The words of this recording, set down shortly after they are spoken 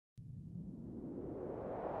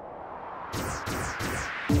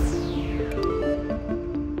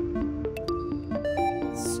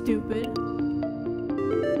stupid.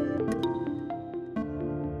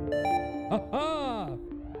 Ha-ha!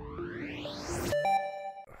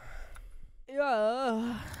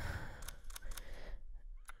 Yeah.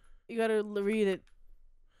 You gotta read it.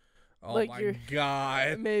 Oh Like my you're-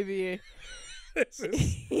 god. Maybe. This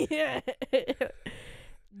is, Yeah.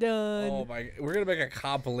 Done. oh my, we're gonna make a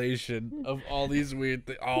compilation of all these weird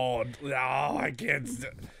things. Oh, I can't.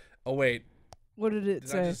 Oh wait, What did it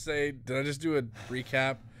say? did I just do a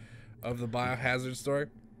recap of the biohazard story?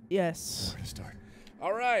 Yes. Where to start?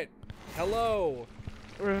 All right. Hello.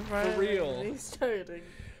 For real. Starting.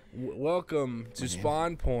 Welcome to My name?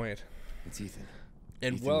 Spawn Point, It's Ethan.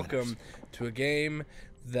 and Ethan welcome Winters. to a game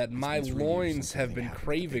that my been 3 years loins since have something been happened at the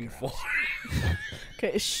craving bigger for. house.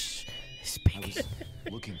 Okay, shh. I Speak. was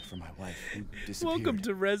looking for my wife who disappeared. Welcome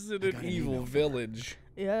to I Resident got an Evil email from her. Village.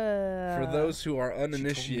 Yeah. For those who are She told me to come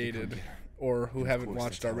uninitiated get her. or who And of haven't course,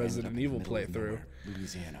 watched that's our how I ended Resident up in the Evil middle of playthrough, nowhere,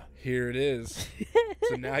 Louisiana. here it is.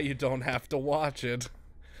 So now you don't have to watch it.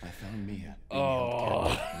 I found Mia being Oh.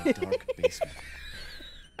 held captive in a dark basement.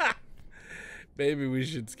 Maybe we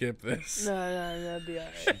should skip this. No, that'd be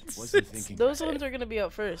alright. She wasn't thinking. Those ones are gonna be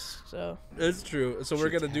out first, so That's true. So we're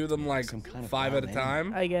She gonna do them like some kind of 5 at a wild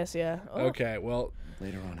time. I guess yeah. Oh, Okay, well,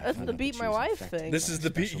 Later on, I That's found the out beat that she my was wife infected thing. this by is a the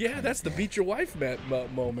beat. special Yeah, kind that's of the bug. beat your wife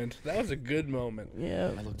moment. That was a good moment.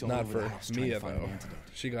 Yeah. I looked all Not over the for house trying Mia to find an though. antidote.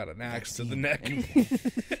 She got an axe to the Vaccine, neck.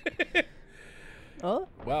 anything. Oh.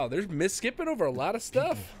 Wow, there's skipping over a lot of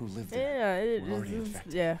stuff. People who lived there. Yeah. It, We're already it's-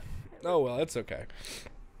 infected. yeah. Oh well, that's okay.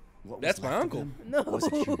 What was That's my left of uncle. them No. was a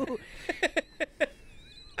human.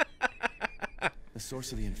 The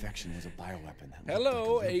source of the infection was a bioweapon. That looked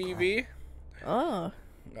Hello, like a little AV. Oh.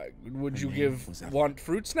 Would Her you name give was Ethel. want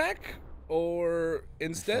fruit snack or girl.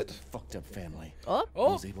 instead? I felt a fucked up family. Oh.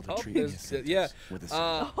 Oh, was able to oh, treat there's- Mia's symptoms yeah. with a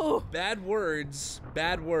syringe. Oh. Bad words,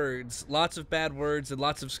 lots of bad words, and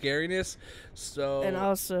lots of scariness. So And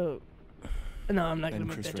also, no, I'm not And gonna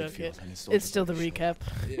make Chris that joke Redfield yet. and his soldier It's still the buddy showed recap. up.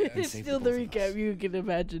 yeah. It's saved still the the both of us. recap. You can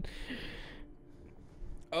imagine.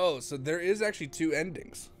 Oh, so there is actually 2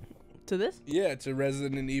 endings. To this? Yeah, to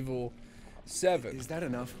Resident Evil 7. Is that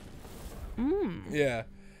enough? Yeah,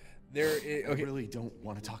 there. I Okay. really don't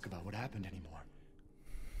want to talk about what happened anymore.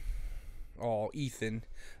 Oh, Ethan,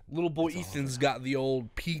 little boy It's all Ethan's got the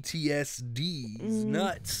old PTSDs.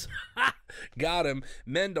 Nuts. Got him.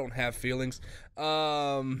 Men don't have feelings.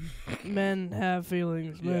 Men have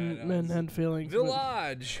feelings. Yeah, Men, no, men it's- had feelings.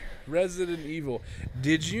 Village, Resident Evil.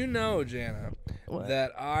 Did you know, Jana, What?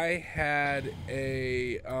 that I had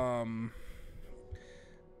a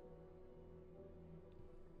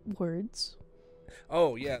Words.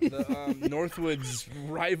 Oh yeah, the Northwood's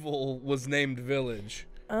rival was named Village.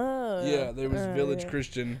 Oh. Yeah, there was Village yeah.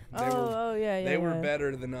 Christian. They Oh, were oh yeah, yeah. they were yeah.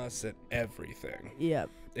 better than us at everything, Yep.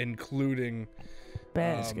 including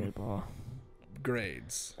Basketball.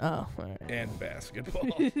 grades Oh. Alright. and basketball.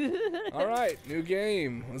 All right, new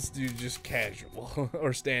game. Let's do just casual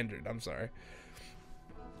or standard. I'm sorry.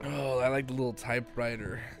 Oh, I like the little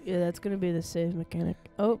typewriter. Yeah, that's gonna be the save mechanic.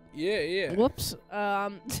 Oh. Yeah. Whoops. I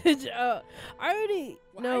already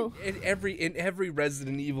know. In every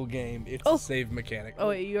Resident Evil game, it's Oh. a save mechanic. Oh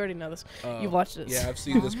wait, you already know this. Uh, You've watched this. Yeah, I've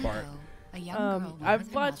seen this part. A young girl I've with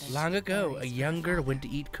her watched- mother Long took ago, berries a for young her girl father, went to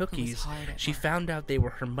eat who was cookies. hard at She work. found out they were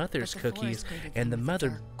her mother's But the forest cookies, greeted and the them with a mother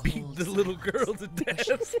dark, Beat cold the little silence. girl to Where she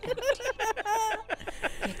death. was empty.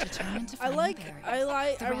 Yet determined to I find like. the berries,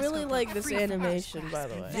 I the really rascal like broke this free from her animation, grasp by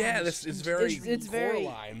the and way. Yeah, vanished this is into very the It's very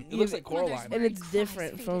Coraline. It looks like Mother's Coraline. And it's cries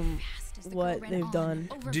different faded from fast as the what girl ran they've on, done.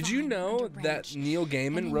 over Did you vine know and that branch, Neil and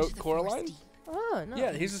Gaiman into wrote the forest Coraline? deep. Oh no.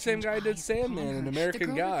 Yeah, he's the same guy who did Sandman and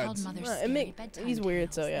American Gods. He's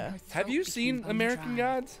weird, so yeah. Have you seen American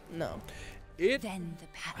Gods? No. It. Then the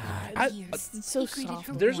pattern I- of years It's so secreted soft.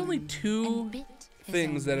 her There's only womb 2 and bit his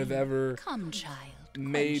things own that have wing. ever Come, child,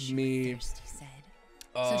 made quench your me, thirst, he said.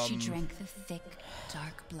 So she um, drank the thick,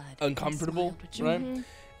 dark blood. and uncomfortable, smiled with joy. right?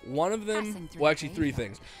 One of them, Passing through well, the actually 3 graveyard,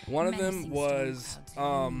 things. One of them menacing was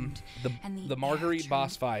storm clouds and the Marguerite air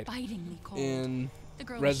boss turned fight bitingly cold. in The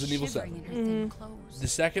girl Resident Evil was shivering 7. in her thin clothes. The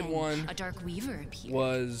second Then one a dark weaver appeared,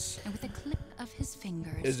 was and with a click of his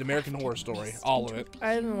fingers, is American crafted Horror Story, mist all of into it. a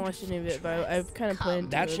I haven't watched any of it, but I've kind of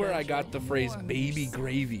played. That's where I it. got the phrase More "baby mercy.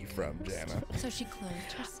 gravy" from, Jana. So she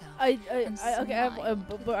clothed herself. I and okay. I've, smiled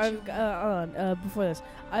but with I've joy. hold on. Before this,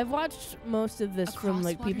 I've watched most of this from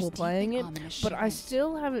like people Crosswater's playing it, deeply ominous but I she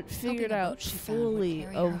still haven't figured a boat out she found would fully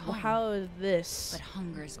carry of her home. how this But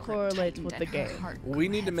hunger's grip correlates tightened with the and her game. heart We grew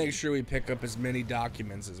need to make heavy. sure we pick up as many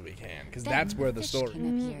documents as we can, because Then that's where the fish story.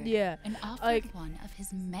 came appeared yeah, and offered like- one of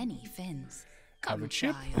his many fins. Have Come, a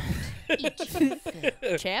chip? child, eat your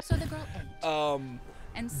fill. Chap. So the girl ate.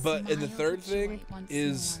 and But and the smiled third with thing joy once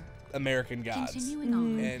is more. American Gods. Continuing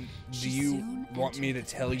on, And do she you soon want me to entered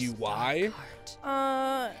the tell you forest why?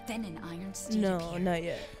 heart. Then an iron steed No, appeared, not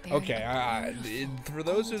yet. bearing Okay, a beautiful for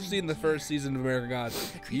those who've golden seen the hair. first season of American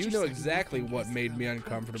Gods, The you creature know said exactly nothing what as made the me girl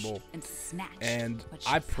uncomfortable. approached and snatched And what she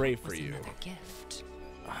I pray thought for was you. another gift.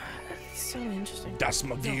 It's so interesting. Das The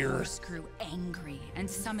Magier. horse grew angry and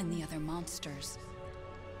summoned the other monsters.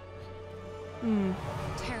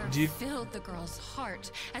 Terror Do you- filled the girl's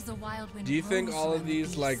heart as the wild wind Do you think rose all of around the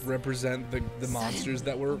these like beast. represent the monsters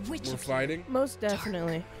that we're Suddenly, a witch appeared. fighting? Most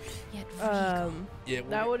definitely. Yet regal. Yeah,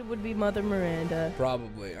 That would be Mother Miranda.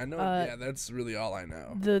 probably. I know. Uh, yeah, that's really all I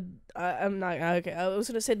know. I'm not okay. I was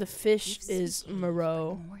gonna say the fish You've is seen things,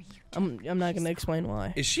 Moreau. but the more you I'm talk, not gonna she's explain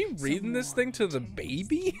why. Is she reading this thing to the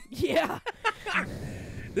baby? Yeah.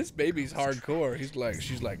 This baby's hardcore.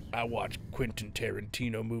 She's like, I watched Quentin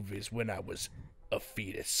Tarantino movies when I was a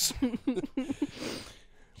fetus.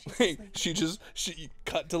 Like, she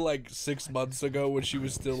cut to like 6 months ago when she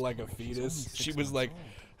was still like a fetus. She was like,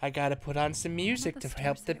 I gotta put on some music to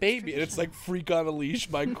help the baby, and it's like Freak on a Leash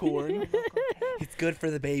by Korn. It's good for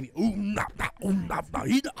the baby. Ooh, nah, nah, ooh, nah, nah,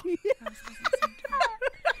 ee, nah.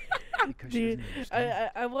 Dude,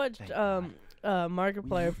 I watched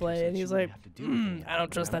Markiplier play, and he's like, I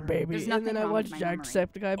don't trust that baby. There's And nothing then I wrong with watched my memory.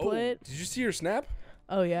 Jacksepticeye play it. Did you see her snap?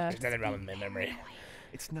 Oh yeah. There's nothing wrong with my memory.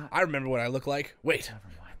 It's not. I remember what I look like. Wait, Never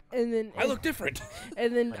mind. And then I look different.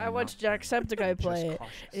 and then But I I'm watched not Jacksepticeye play it,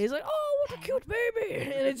 cautious. and he's like, "Oh, what a cute baby!"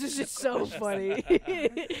 And it's just so funny.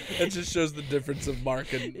 That just shows the difference of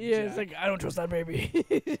Mark and Yeah, Jack. it's like I don't trust that baby.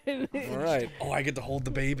 All right. Oh, I get to hold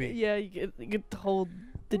the baby. Yeah, you get to hold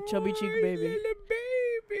the chubby cheek Oh, baby. little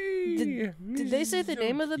baby. Did they say the So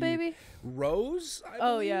name of the cute. baby? Rose?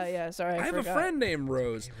 Oh yeah, yeah. Sorry, I have forgot. a friend named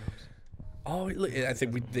Rose. Oh, look, I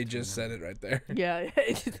think they just said it right there. Yeah,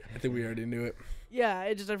 I think we already knew it. yeah.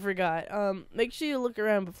 I forgot. Make sure you look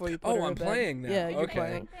around before you put her Oh, I'm in bed. playing now. Yeah, you're Okay.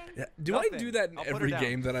 playing. Yeah. Do I do that in I'll put her every down.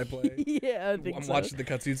 game that I play? Yeah, I think I'm so. watching the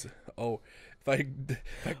cutscenes. Oh, if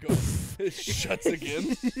I go, it shuts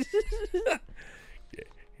again.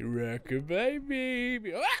 Rockabye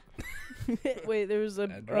baby. Ah! Wait, there was a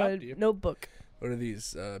I dropped you. notebook. What are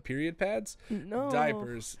these? Period pads? No.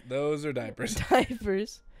 Diapers. Those are diapers.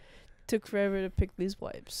 Diapers. Took forever to pick these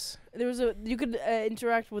wipes. There was you could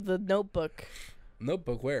interact with the notebook.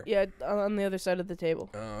 Notebook where? Yeah, on the other side of the table.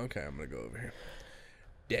 Oh, okay. I'm gonna go over here.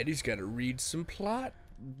 Daddy's gotta read some plot,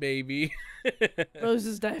 baby.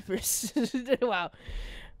 Rose's diapers. Wow.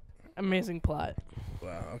 Amazing plot.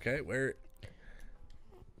 Wow. Okay. Where?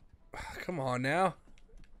 Come on now.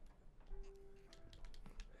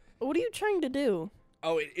 What are you trying to do?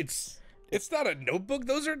 Oh, it's not a notebook.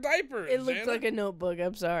 Those are diapers. It looked Anna. like a notebook.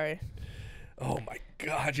 I'm sorry. Oh my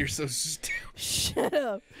God, you're so stupid. Shut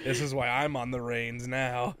up. This is why I'm on the reins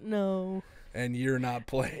now, No. and you're not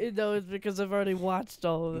playing. No, it's because I've already watched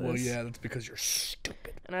all of this. Well, yeah, that's because you're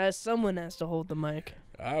stupid. And someone has to hold the mic.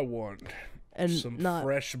 I want And some not.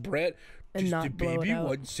 fresh bread. and Does not the blow it baby out.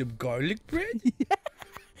 want some garlic bread?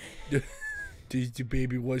 Does the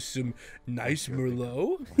baby want some nice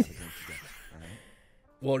Merlot?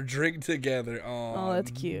 Well, drink together. Oh,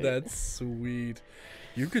 that's cute. That's sweet.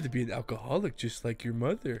 You're going to be an alcoholic just like your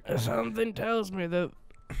mother. Something tells me that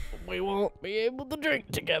we won't be able to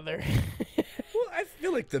drink together. Well, I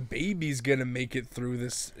feel like the baby's going to make it through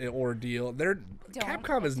this ordeal. Don't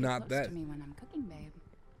Capcom get is too not close that. to me when I'm cooking,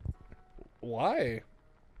 babe. Why?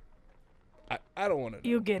 I don't want to.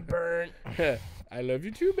 You get burnt. I love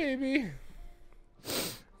you too, baby.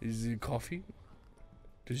 Is it coffee?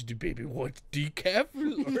 Does the baby want decaf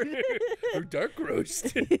or dark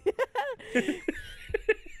roast?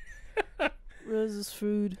 Rose's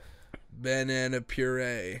food. Banana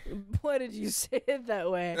puree. Why did you say it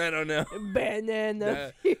that way? I don't know.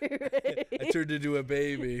 Banana puree. I turned into a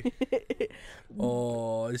baby.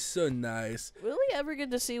 Oh, it's so nice. Will we ever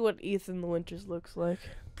get to see what Ethan the Winters looks like?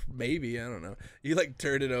 Maybe, I don't know. You like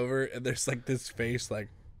turn it over and there's like this face like,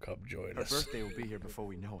 come join Our us. birthday will be here before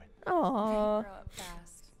we know it. Aww. Grow up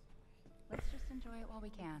fast. Let's just enjoy it while we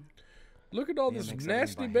can. Look at all Mia this makes everything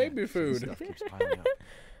nasty by baby hand. food. Stuff keeps piling up.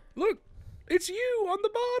 Look, it's you on the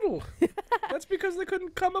bottle. That's because they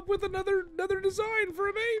couldn't come up with another design for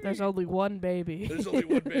a baby. There's only one baby. There's only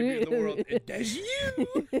one baby in the world, and that's you.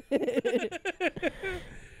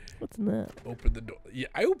 What's in that? Open the door. Yeah,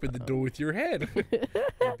 I opened the door with your head.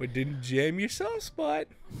 Hope it didn't jam your soft spot.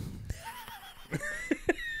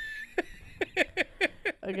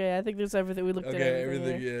 Okay, I think that's everything. We looked at Okay,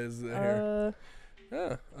 everything. everything here. is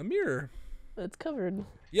here. A mirror. It's covered.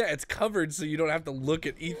 Yeah, it's covered so you don't have to look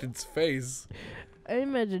at Ethan's face. I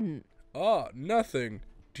imagine. Oh, nothing.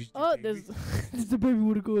 Oh, there's the baby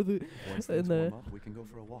want to go with it. Once things warm up, we can go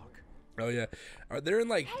for a walk. Oh yeah, are they in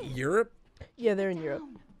like Europe? Yeah, they're in Europe.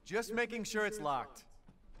 Just making sure it's locked.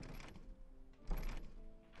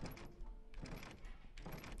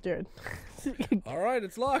 Jared. All right,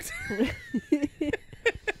 it's locked.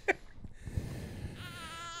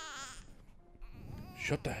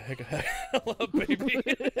 Shut the heck up, baby.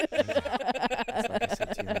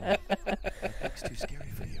 It's too scary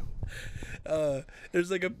for you. There's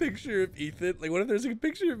like a picture of Ethan. Like, what if there's like a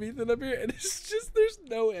picture of Ethan up here and it's just there's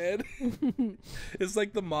no head? It's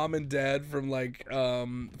like the mom and dad from like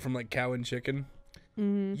Cow and Chicken.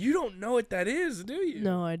 Mm-hmm. You don't know what that is, do you?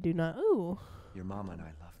 No, I do not. Ooh. Your mama and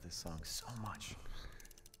I love this song so much.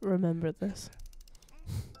 Remember this.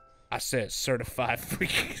 I said certified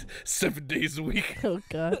freak 7 days a week. Oh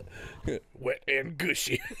God. Wet and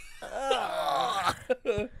gushy.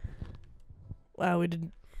 Wow, we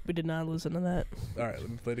did not listen to that. All right, let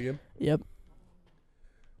me play it again. Yep.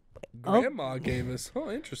 Grandma gave us. Oh,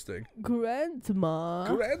 interesting.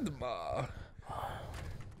 Grandma. Grandma.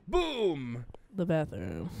 Boom. The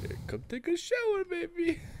bathroom. Here, come take a shower,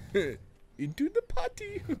 baby. Into the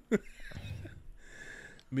potty.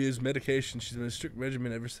 Mia's medication. She's been on a strict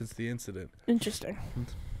regimen ever since the incident. Interesting.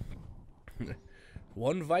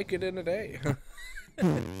 1 Vicodin a day.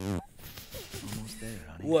 Almost there,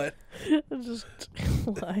 honey. What? Just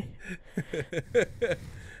why?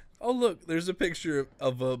 Oh, look. There's a picture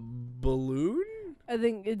of a balloon. I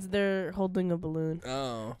think they're holding a balloon.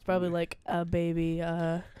 Oh. It's probably like a baby.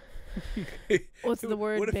 What's the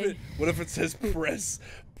word? What if it says press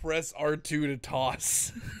R2 to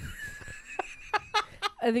toss?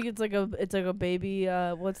 I think it's like a baby.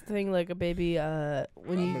 What's the thing like a baby?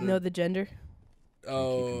 When you know the gender.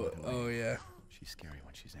 Oh yeah. She's scary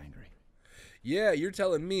when she's angry. Yeah, you're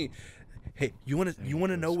telling me. Hey, you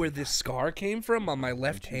wanna know where this scar came from on my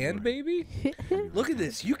left hand, baby? Look at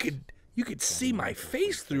this. You could see my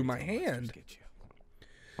face through my hand.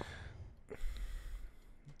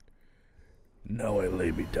 Now I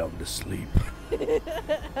lay me down to sleep.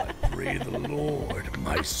 I pray the Lord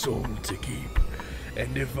my soul to keep.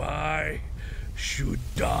 And if I should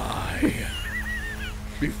die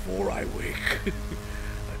before I wake,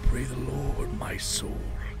 I pray the Lord my soul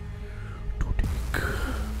to take.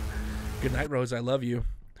 Good night, Rose. I love you.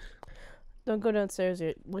 Don't go downstairs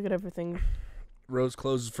yet. Look at everything. Rose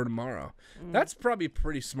closes for tomorrow. That's probably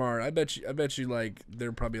pretty smart. I bet you like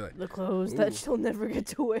they're probably like The clothes ooh. that she'll never get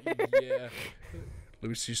to wear. Yeah. Let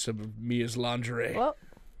me see some of Mia's lingerie. Well.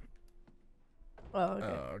 Oh, okay.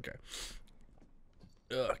 Oh, okay.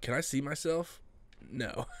 Can I see myself?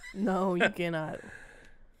 No. No, you cannot.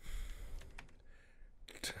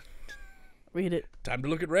 Read it. Time to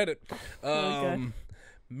look at Reddit. Okay.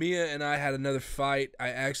 Mia and I had another fight. I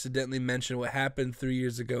accidentally mentioned what happened 3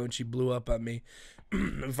 years ago, and she blew up on me.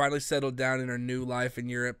 We finally settled down in our new life in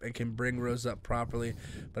Europe and can bring Rose up properly,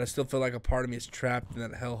 but I still feel like a part of me is trapped in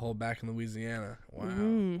that hellhole back in Louisiana.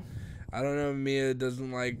 Wow. I don't know. Mia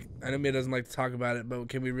doesn't like. I know Mia doesn't like to talk about it, but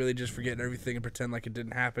can we really just forget everything and pretend like it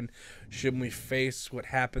didn't happen? Shouldn't we face what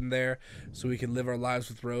happened there so we can live our lives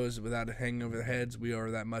with Rose without it hanging over their heads? We owe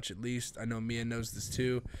her that much at least. I know Mia knows this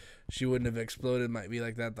too. She wouldn't have exploded. Might be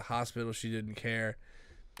like that at the hospital. She didn't care.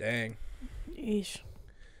 Dang. Yeesh.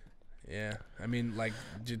 Yeah. I mean, like,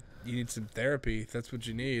 you need some therapy. That's what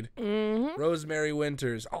you need. Mm-hmm. Rosemary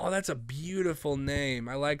Winters. Oh, that's a beautiful name.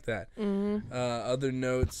 I like that. Mm-hmm. Other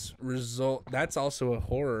notes. That's also a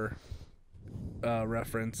horror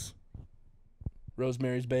reference.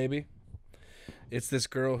 Rosemary's Baby. It's this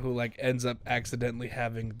girl who, like, ends up accidentally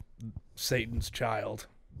having Satan's child.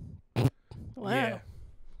 Wow. Yeah.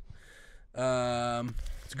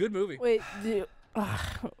 It's a good movie. Wait,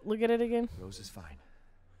 look at it again. Rose is fine.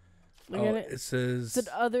 Look at it. It says... Said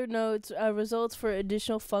other notes, results for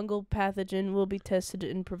additional fungal pathogen will be tested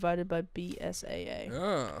and provided by BSAA.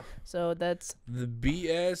 Oh. So that's...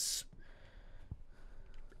 The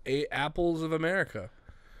Apples of America.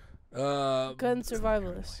 Gun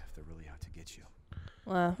survivalist. If they're really out to get you.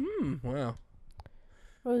 Wow. Wow.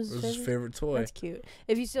 Rose's Rose's favorite toy. That's cute.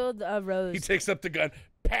 If you saw the Rose... He takes up the gun.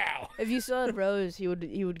 Pow! If you saw Rose, he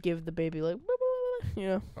would give the baby like... You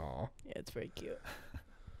know? Aw. Yeah, it's very cute.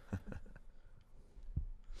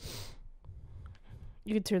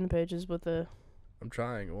 You could turn the pages with the... I'm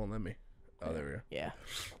trying. It won't let me. Oh, there we go. Yeah.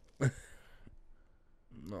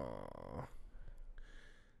 Aw.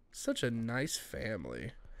 Such a nice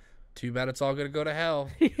family. Too bad it's all going to go to hell.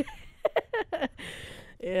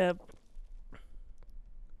 Yep.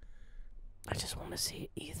 I just want to see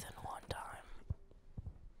Ethan one time.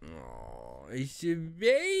 Oh, it's a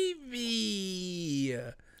baby.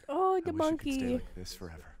 Oh, I the wish it could stay monkey. like this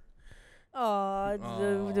forever. Aw,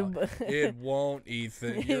 It won't,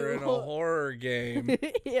 Ethan. You're in a won't. horror game.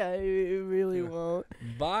 yeah, it really won't.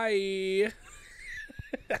 Bye.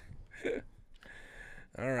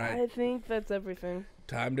 All right. I think that's everything.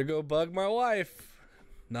 Time to go bug my wife.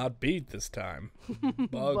 Not beat this time.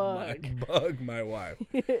 Bug my wife.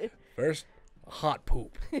 First, hot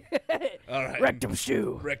poop. All right. Rectum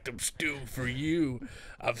stew. Rectum stew for you.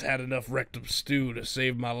 I've had enough rectum stew to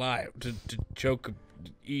save my life. To choke,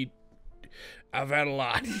 eat. I've had a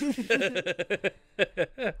lot.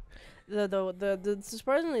 The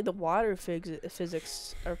surprisingly the water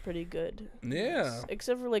physics are pretty good. Yeah.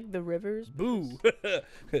 Except for like the rivers. Boo. What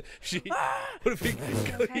if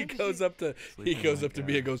he goes up to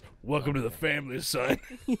me and goes, "Welcome to the family, son."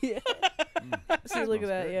 yeah. See, look at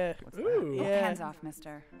that. Yeah. Ooh. Yeah. Hands off,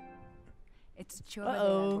 mister. It's chula de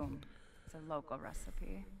Uh-oh. legume. It's a local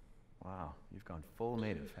recipe. Wow, you've gone full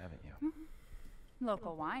native, haven't you?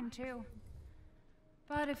 Local wine, too.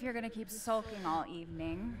 But if you're gonna keep sulking all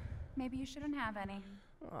evening, maybe you shouldn't have any.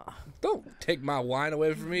 Don't take my wine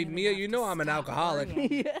away from me, Mia. You know I'm an alcoholic.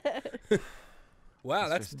 Wow,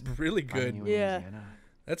 that's really Finding good. you in Yeah. Louisiana,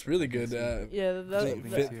 that's really good. Yeah, Thingy those are the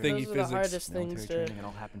physics. hardest military things to. training, it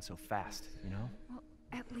all happened so fast, you know? Well,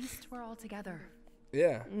 at least we're all together.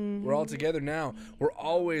 Yeah, we're all together now. We're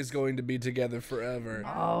always going to be together forever.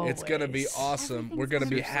 It's gonna be Always. awesome. We're gonna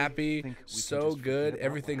be Seriously, happy, think we can so just good. forget about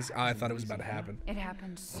Everything's. what I happened thought it in was about to Louisiana? happen. It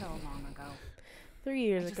happened so long ago. 3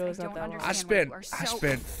 years just- ago I is not don't that long. understand. I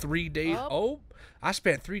spent 3 days. Oh, I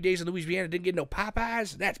spent 3 days in Louisiana. Didn't get no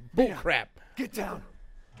Popeyes. That's bullcrap. Get down!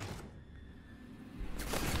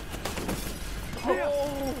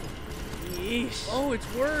 Oh, yeesh. Oh,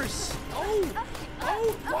 it's worse. Oh,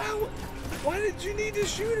 wow. Why did you need to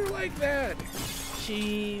shoot her like that?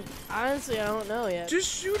 She honestly, I don't know yet. Just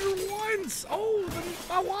shoot her once. Oh,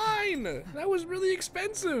 my wine. That was really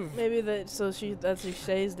expensive. Maybe that's so she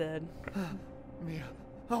stays dead. Mia.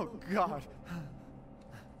 Oh, God.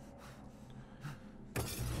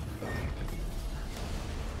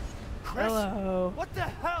 Chris? Hello. What the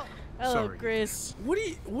hell? Hello, Sorry. Chris. What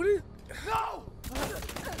is? No!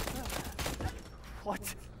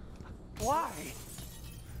 What? Why?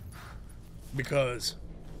 Because.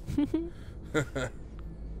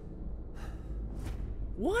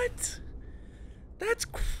 What? That's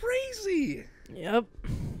crazy. Yep.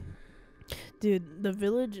 Dude, the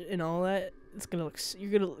village and all that, it's gonna look.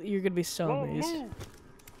 You're gonna be so amazed.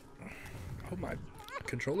 Oh, my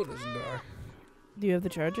controller doesn't die. Do you have the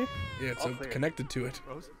charger? Yeah, it's connected to it.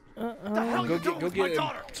 Uh-oh. Go get it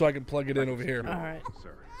so I can plug it in over here. All right.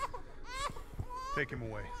 Sir. Take him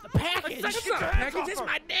away. Package. That's not a package. That's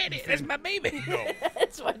my daddy. That's my baby.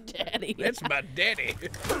 That's my daddy. That's my daddy.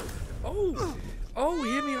 Oh,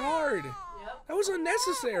 he hit me hard. That was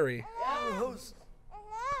unnecessary.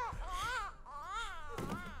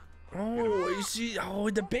 Oh, you see,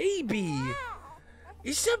 the baby.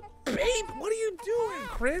 It's a baby. What are you doing,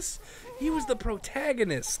 Chris? He was the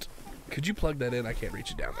protagonist. Could you plug that in? I can't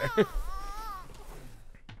reach it down there.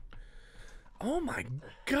 Oh my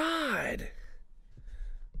God.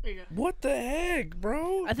 There you go. What the heck,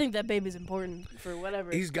 bro? I think that baby's important for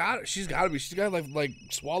whatever. She's got to be. She's got to like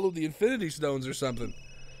swallow the Infinity Stones or something.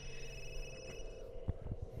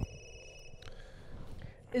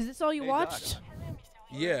 Is this all you watched?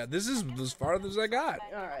 Yeah, this is as far as I got.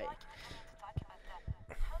 All right.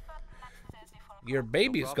 Your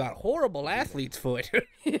baby's got horrible athlete's foot.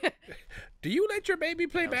 Do you let your baby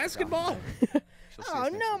play basketball? Oh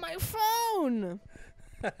no, my phone!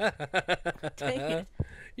 Dang it.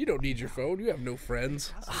 You don't need your phone. You have no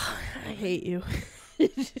friends. I hate you. We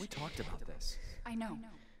talked about this. I know.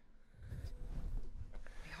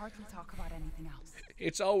 We hardly talk about anything else.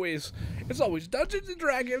 It's always Dungeons and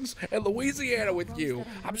Dragons and Louisiana with you.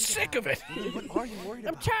 I'm sick of it. What are you worried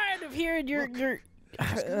I'm about? tired of hearing your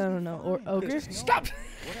I don't know, or ogres? Stop.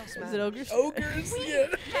 What else Is matters? it ogres? Ogres. Yeah.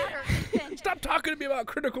 Stop talking to me about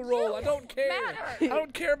Critical Role. I don't care. I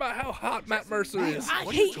don't care about how hot Matt Mercer is. I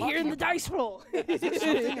What are you hate talking hearing the dice roll.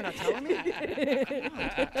 Something you're not telling me?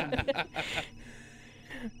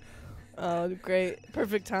 Oh, great.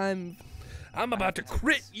 Perfect time. I'm about to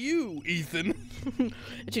crit you, Ethan. And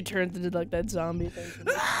she turns into like that zombie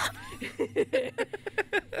thing.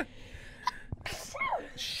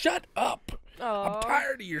 Shut up. Aw. I'm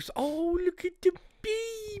tired of your. Oh, look at the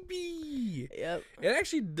baby. Yep. It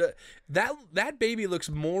actually that baby looks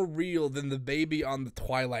more real than the baby on the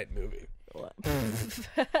Twilight movie. What?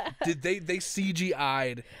 Did they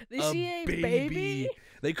CGI'd They see a baby?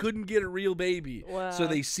 They couldn't get a real baby, so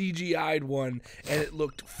they CGI'd one, and it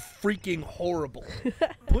looked freaking horrible.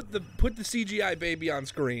 Put the CGI baby on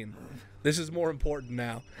screen. This is more important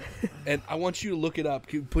now, and I want you to look it up.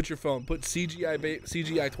 Put your phone. Put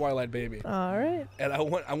CGI Twilight baby. All right. And I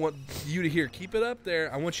want you to hear. Keep it up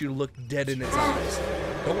there. I want you to look dead in its eyes.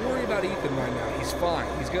 Don't worry about Ethan right now. He's fine.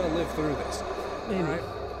 He's gonna live through this. Maybe. All right?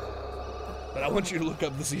 But I want you to look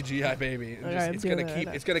up the CGI baby. And just,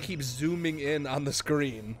 it's gonna keep zooming in on the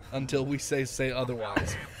screen until we say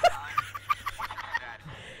otherwise.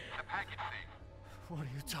 What are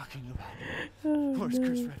you talking about? Where's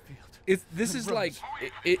Chris Redfield? This is like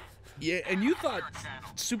yeah, and you thought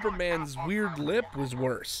Superman's weird lip was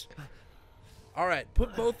worse. All right,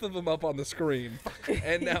 put both of them up on the screen,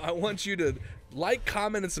 and now I want you to like,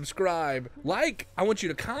 comment, and subscribe. I want you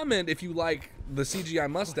to comment if you like the CGI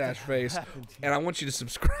mustache face, and I want you to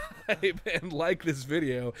subscribe and like this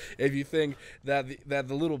video if you think that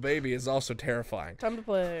the little baby is also terrifying. Time to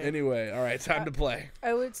play. Anyway, all right, time to play.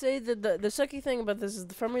 I would say that the sucky thing about this is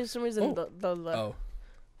for some reason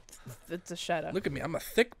it's a shadow. Look at me, I'm a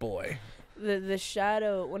thick boy. The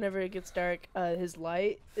shadow, whenever it gets dark, his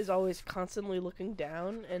light is always constantly looking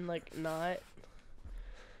down and like not.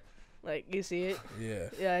 Like, you see it? Yeah.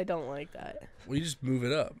 Yeah, I don't like that. Well, you just move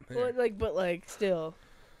it up. Well, but still.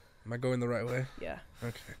 Am I going the right way? Yeah.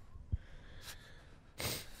 Okay.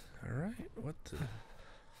 All right. What the? I'm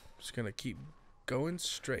just gonna keep going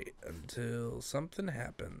straight until something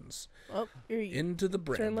happens. Oh, you're into the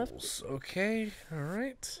turn left. brambles. Okay. All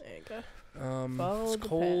right. There you go. It's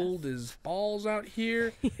cold as balls out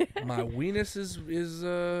here. My weenus is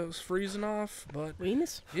freezing off, but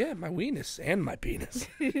Weenus? yeah, my weenus and my penis.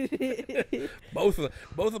 both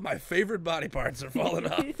of my favorite body parts are falling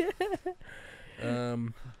off.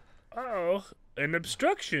 Oh, an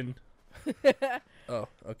obstruction. Oh,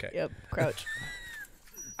 okay. Yep, crouch.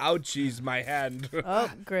 Ouchies, my hand. Oh,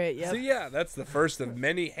 great, yep. So yeah, that's the first of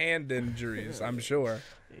many hand injuries, I'm sure.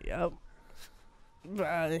 Yep.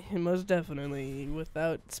 Most definitely,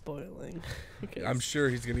 without spoiling. I'm sure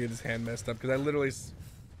he's gonna get his hand messed up because I literally.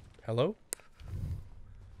 Hello?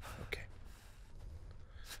 Okay.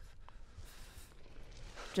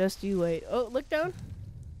 Just you wait. Oh, look down.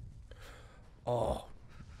 Oh,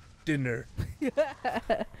 dinner.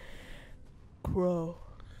 Crow.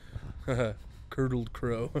 Curdled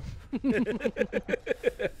crow.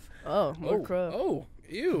 Oh, more crow. Oh,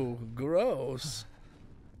 ew, gross.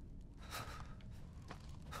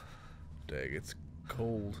 Dang, it's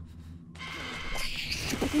cold.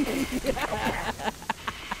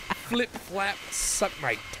 Flip flap, suck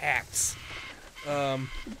my tats.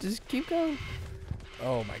 Just keep going.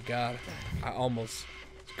 Oh my god, I almost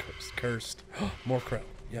cursed. More crow,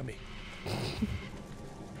 yummy.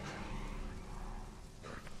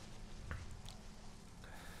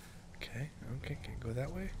 Okay, can't go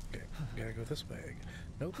that way. Okay, gotta go this way.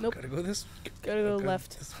 Nope. Gotta go this. Gotta go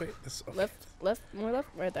left. This way. This. Okay. Left, more left,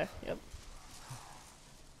 right there. Yep.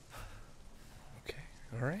 Okay,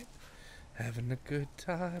 all right. Having a good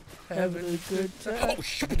time. Having a good time. Oh,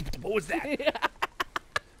 shit! What was that?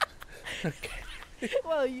 Okay.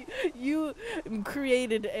 Well, you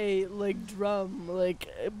created a drum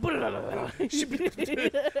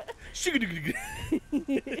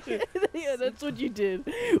yeah, that's what you did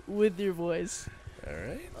with your voice. All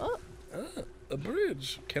right. A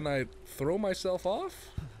bridge. Can I throw myself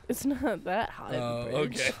off? It's not that high. Oh, of a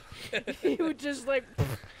bridge. okay. You would just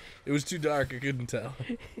It was too dark. I couldn't tell.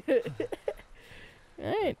 All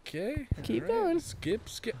right. Okay. Keep all right. going.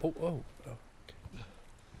 Skip. Oh. Okay.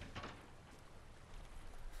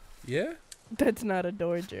 Yeah. That's not a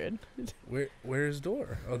door, Jared. Where is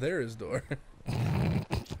door? Oh, there is door.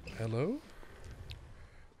 Hello?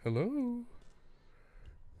 Hello?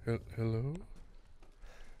 Hello?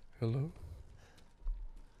 Hello?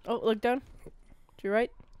 Oh, look down. To your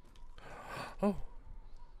right. Oh.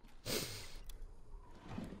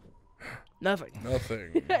 Nothing.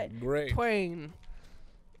 Nothing. Great. Plain.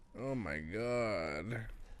 Oh my god.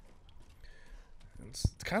 It's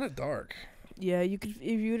kind of dark. Yeah, you could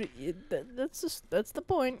that's the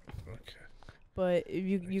point. Okay. But if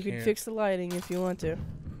you can can't. fix the lighting if you want to.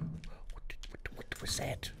 What was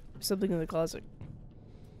that? Something in the closet.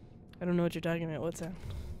 I don't know what you're talking about. What's that?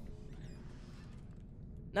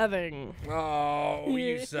 Nothing. Oh,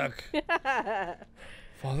 you suck.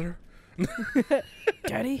 Father?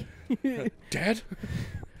 Daddy? Dad?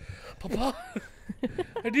 Papa?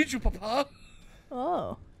 I need you, Papa.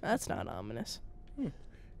 Oh, that's not ominous.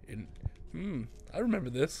 I remember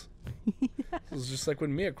this. This was just like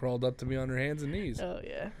when Mia crawled up to me on her hands and knees. Oh,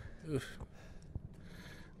 yeah. Oof.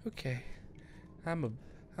 Okay. I'm a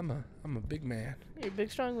I'm a big man. You're a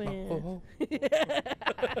big strong man. Oh.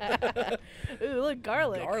 Ooh, look,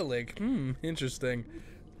 garlic. Garlic. Interesting.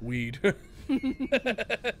 Weed.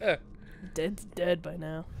 Dead's dead by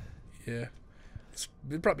now. Yeah.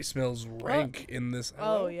 It probably smells rank in this.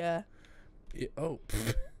 Oh yeah. Oh.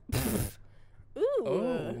 Ooh.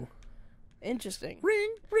 Oh. Interesting.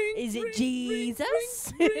 Ring. Is it ring,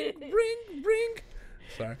 Jesus? Ring.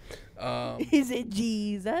 Sorry. Is it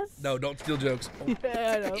Jesus? No, don't steal jokes. Oh.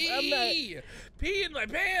 I know. I'm not. Pee in my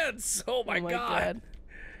pants. Oh my god.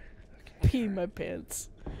 Pee in my pants.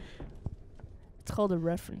 It's called a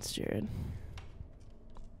reference, Jared.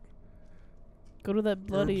 Go to that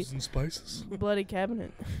bloody Herbs and spices. bloody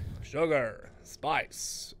cabinet. Sugar,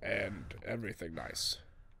 spice, and everything nice.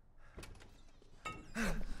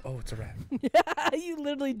 Oh, it's a rat. You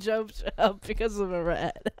literally jumped up because of a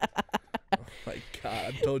rat. Oh my god,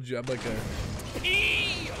 I told you I'm like a...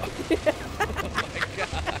 Oh my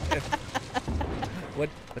god.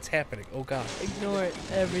 What's happening? Oh god. Ignore it.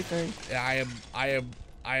 Everything. I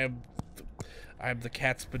am the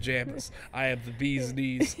cat's pajamas. I am the bee's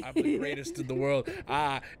knees. I'm the greatest in the world.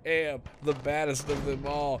 I am the baddest of them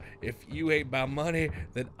all. If you ain't my money,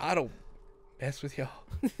 then I don't mess with y'all.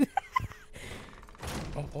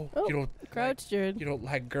 Oh, you don't crouch, Jared. You don't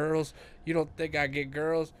like girls? You don't think I get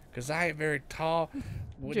girls? Because I ain't very tall.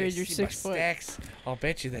 When Jared, they you're see 6 my foot. stacks, I'll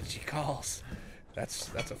bet you that she calls. That's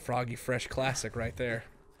a Froggy Fresh classic right there.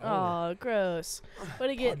 Oh, gross. But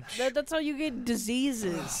again, that's how you get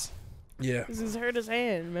diseases. Yeah. Because he's hurt his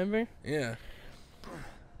hand, remember? Yeah.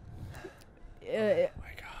 Yeah. Oh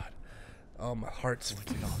my god. Oh, my heart's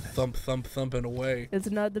thumping away. It's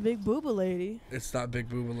not the big booba lady. It's not Big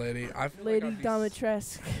Booba Lady. I feel Lady like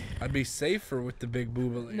Domitrescu. I'd be safer with the Big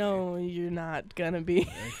Booba Lady. No, you're not gonna be.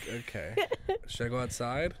 Okay. Should I go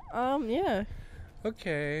outside? Yeah.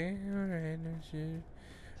 Okay. Alright.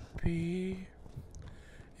 Pee.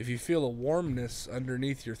 If you feel a warmness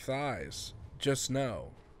underneath your thighs, just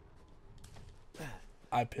know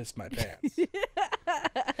I pissed my pants.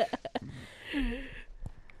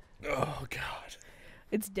 Oh god.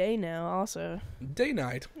 It's day now, also. Day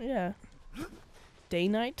night. Yeah. Day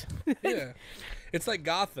night? Yeah. It's like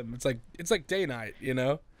Gotham. It's like day night, you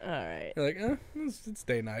know? Alright. You're like, it's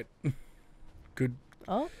day night. Good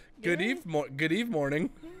Oh? good eve morning.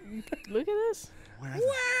 Look at this.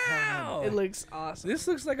 Wow. It looks awesome. This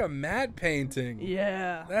looks like a matte painting.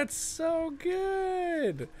 Yeah. That's so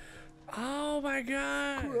good. Oh my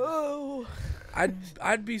god. Whoa.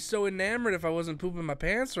 I'd be so enamored if I wasn't pooping my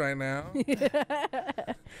pants right now.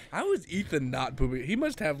 How is Ethan not pooping? He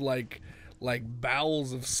must have like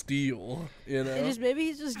bowels of steel, you know? Maybe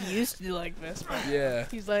he's just used to like this. Yeah.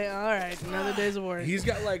 He's like, all right, another day's of work. He's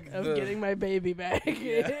got like I'm getting my baby back.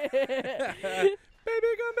 Baby,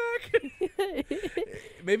 come back.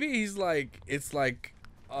 Maybe he's like, it's like,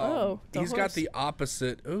 he's got the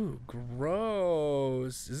opposite. Ooh,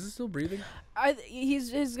 gross. Is it still breathing?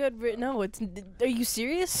 He's good. No, it's. Are you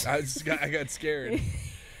serious? I got scared.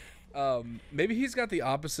 Maybe he's got the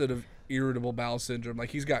opposite of irritable bowel syndrome.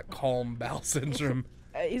 Like he's got calm bowel syndrome.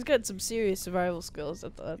 He's got some serious survival skills.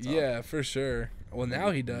 That's all. Yeah, for sure. Well,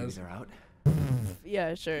 now he does. They're out.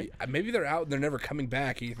 Yeah, sure. Maybe they're out and they're never coming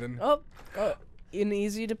back, Ethan. Oh, an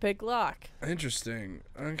easy to pick lock. Interesting.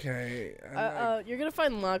 Okay. You're gonna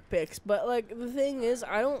find lock picks, but like the thing is,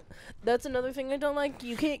 that's another thing I don't like.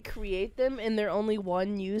 You can't create them, and they're only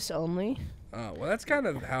one use only. Oh, well, that's kind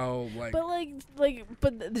of how like.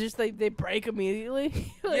 But just like they break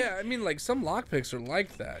immediately. Yeah, I mean, like some lockpicks are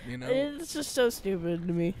like that, you know. It's just so stupid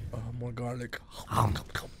to me. Oh, more garlic. All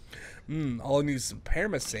I need is some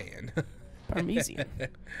parmesan. Parmesan.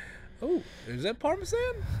 Oh, is that parmesan?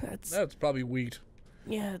 That's probably wheat.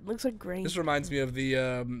 Yeah, it looks like grain. This reminds me of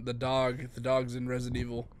the dogs in Resident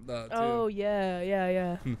Evil. Too. Oh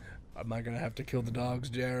yeah. Am I gonna have to kill the dogs,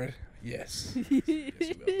 Jared? Yes. Yes,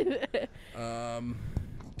 you will.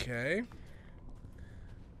 Okay.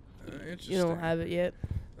 Interesting. You don't have it yet.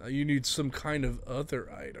 You need some kind of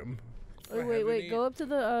other item. Oh, wait. Go up to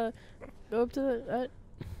the.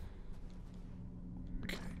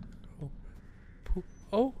 Okay.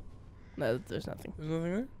 Oh. No, there's nothing. There's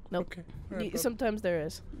nothing there? Nope. Okay. All right, Sometimes there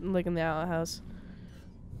is, like in the outhouse.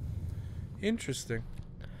 Interesting.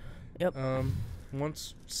 Yep.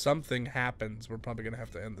 Once something happens, we're probably gonna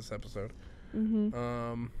have to end this episode.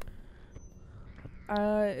 Mm-hmm.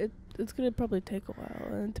 It's gonna probably take a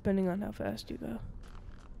while, depending on how fast you go.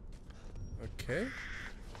 Okay.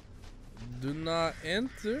 Do not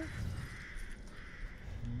enter.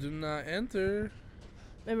 Do not enter.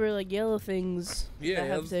 Remember, like yellow things that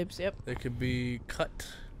have tapes. Yep. They could be cut.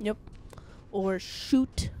 Yep. Or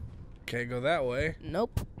shoot. Okay, go that way.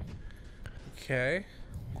 Nope. Okay.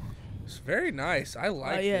 It's very nice. I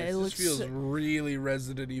like yeah, this. it This looks feels so- really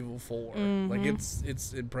Resident Evil 4. Like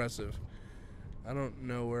it's impressive. I don't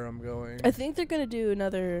know where I'm going. I think they're gonna do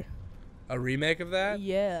another. A remake of that?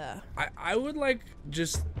 Yeah. I would like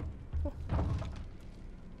just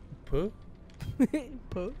Puh?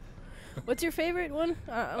 Puh. What's your favorite one?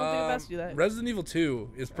 I don't think I've asked you that. Resident Evil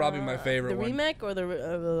 2 is probably my favorite the one. remake or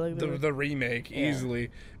The remake easily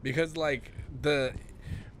because like the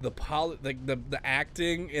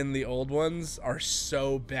acting in the old ones are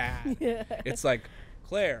so bad. Yeah. It's like,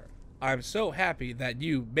 Claire, I'm so happy that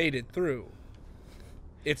you made it through.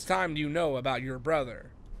 It's time you know about your brother.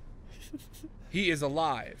 He is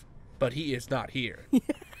alive, but he is not here.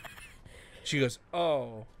 She goes,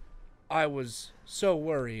 oh, I was so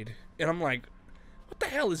worried. And I'm like, what the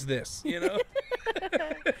hell is this? You know?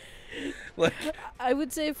 Like, I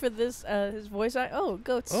would say for this, his voice act. Oh,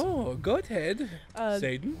 goats. oh, go ahead.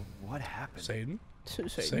 Satan. What happened? Satan.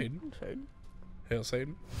 Satan. Hail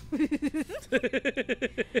Satan.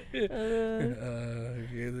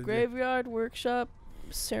 Graveyard, workshop,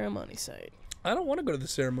 ceremony site. I don't want to go to the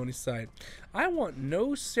ceremony site. I want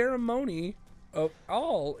no ceremony of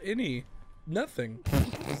all, nothing.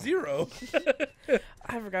 Zero.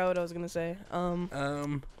 I forgot what I was gonna say.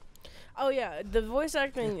 Oh yeah, the voice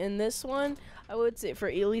acting in this one, I would say for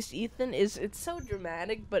at least Ethan it's so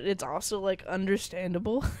dramatic, but it's also like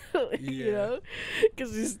understandable. You Yeah. know,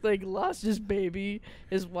 because he's like lost his baby,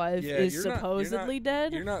 his wife is you're not- supposedly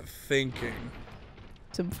dead. You're not thinking.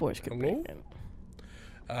 Some force could Hello? break him.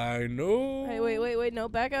 I know. Hey, wait, no,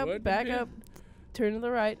 back up, What back did- up. Turn to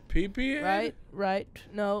the right. Pee-pee head? Right.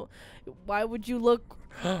 No, why would you look?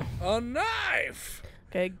 A knife.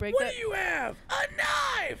 Okay, break What that. do you have? A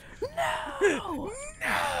knife. No.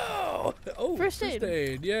 No. Oh, First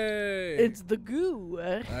aid. Yay. It's the goo.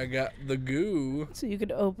 I got the goo. So you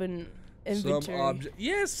could open inventory. Some object.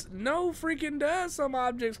 Yes, no freaking does. Some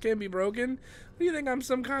objects can be broken. What do you think? I'm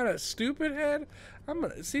some kind of stupid head? I'm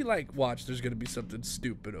gonna see. Like, watch. There's gonna be something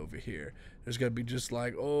stupid over here. There's gonna be just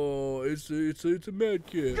like, oh, it's a med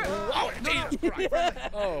kit. Oh, Jesus Christ!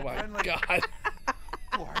 Oh my God!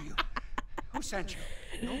 Who are you? Who sent you?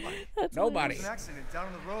 Nobody. Nobody. There was an accident down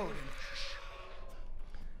on the road. And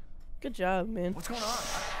Good job, man. what's going on?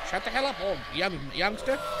 Shut the hell up, old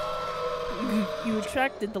youngster. You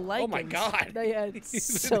attracted the lichens. Oh my God! Yeah,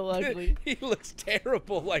 it's so ugly. He looks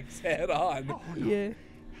terrible, like head on. Yeah.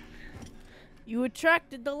 You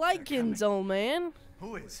attracted the lichens, old man.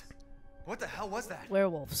 Who is? What the hell was that?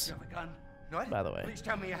 Werewolves. You have a gun? What? By the way. Please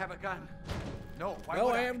tell me you have a gun. No, why No,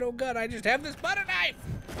 would I have no gun. I just have this butter knife.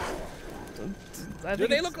 I Do think they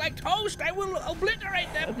it's- look like toast? I will obliterate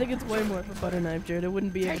I them. think it's way more of a butter knife, Jared. It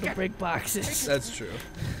wouldn't be able Take to it. break boxes. That's true.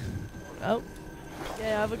 Oh. Yeah,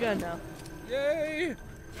 I have a gun now. Yay!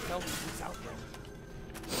 No, it's out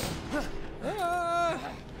there. Ah.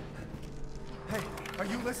 Hey, are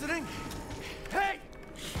you listening? Hey!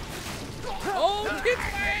 Oh, kick my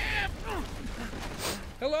ass!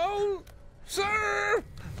 Hello, sir,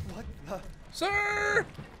 What the? sir.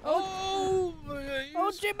 Oh,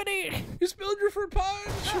 Oh, Jiminy! you spilled your fruit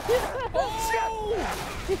punch. Oh,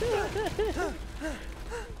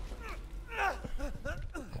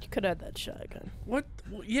 You could have that shotgun. what?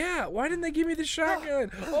 Yeah, why didn't they give me the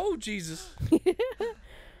shotgun? Oh, Jesus.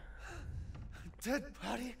 Dead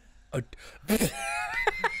body?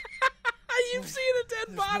 You've seen a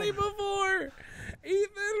dead body before,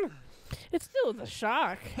 Ethan. It's still the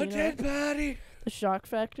shock. A You know? dead body. The shock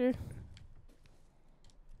factor.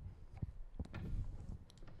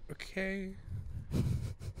 Okay.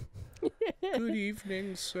 Good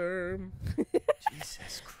evening, sir.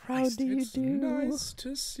 Jesus Christ. How do you It's do? nice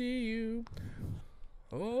to see you.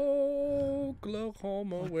 Oh,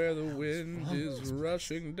 Oklahoma, where the wind is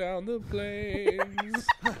rushing down the plains.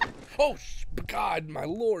 Oh, God, my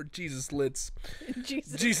Lord, Jesus lits.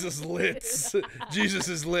 Jesus lits. Jesus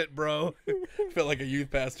is lit, bro. Felt like a youth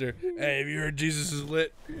pastor. Hey, have you heard Jesus is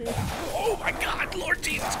lit? Oh, my God, Lord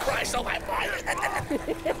Jesus Christ, oh, my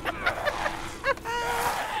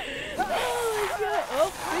Oh my god! Oh,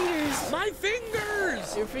 fingers! My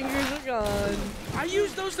fingers! Your fingers are gone. I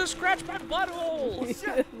used those to scratch my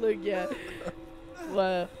butthole. Look, yeah.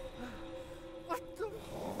 Wow. What the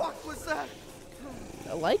fuck was that?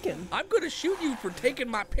 I like him. I'm gonna shoot you for taking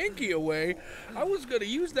my pinky away. I was gonna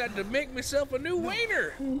use that to make myself a new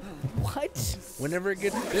wiener. What? Whenever it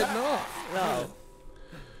gets bitten off. No.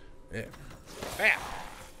 Yeah. Bap.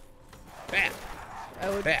 Bap. I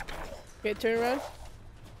would. Bap. Okay, turn around.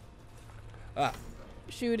 Ah.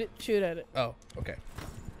 Shoot it. Shoot at it. Oh, okay.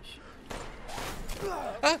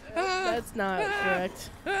 That's not correct.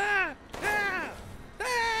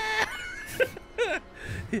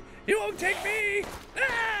 You won't take me!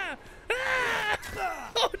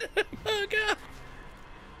 Oh, no. Oh, God.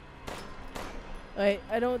 Wait,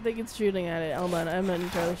 I don't think it's shooting at it. Hold on, I'm not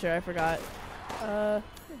entirely sure. I forgot.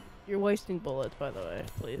 You're wasting bullets, by the way.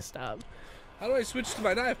 Please stop. How do I switch to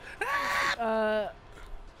my knife?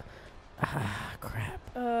 Crap.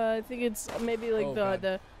 I think it's maybe like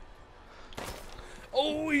the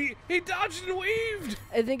Oh, he dodged and weaved.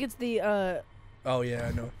 I think it's the Oh yeah,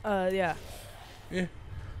 I know. Yeah. Yeah.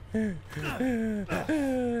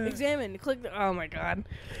 Examine. Click the. Oh my God.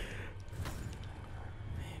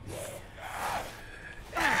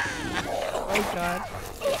 Oh God.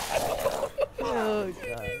 Oh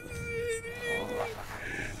God.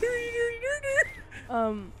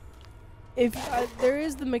 If there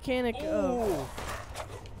is the mechanic of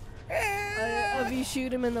you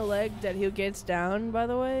shoot him in the leg that he gets down. By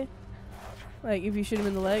the way, like if you shoot him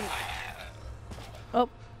in the leg.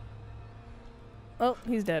 Oh,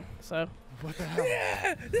 he's dead. So. What the hell?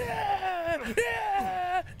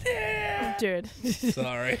 Dude.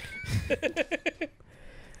 Sorry.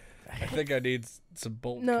 I think I need some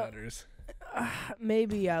bolt cutters.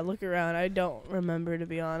 Maybe, yeah. Look around. I don't remember, to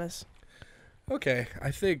be honest. Okay,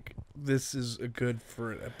 I think this is a good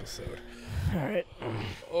for an episode. All right.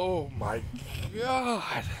 Oh my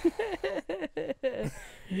God.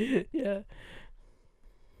 Yeah.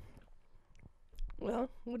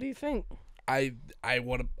 Well, what do you think? I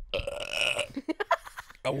want to.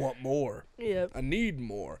 I want more. Yep. I need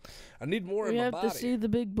more. I need more in We my have body. to see the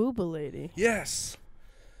big booba lady. Yes.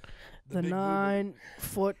 The big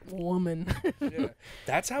 9-foot woman. Yeah.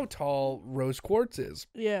 That's how tall Rose Quartz is.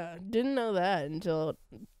 Yeah, didn't know that until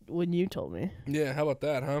when you told me. Yeah, how about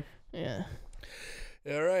that, huh? Yeah.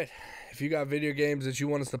 All right. If you got video games that you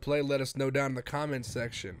want us to play, let us know down in the comments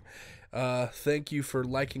section. Thank you for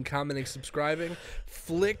liking, commenting, subscribing.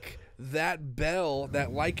 Flick that bell,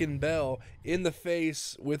 that liking bell, in the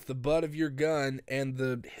face with the butt of your gun and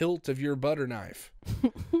the hilt of your butter knife.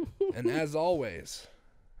 And as always,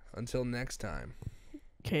 until next time.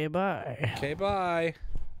 Okay, bye. Okay, bye.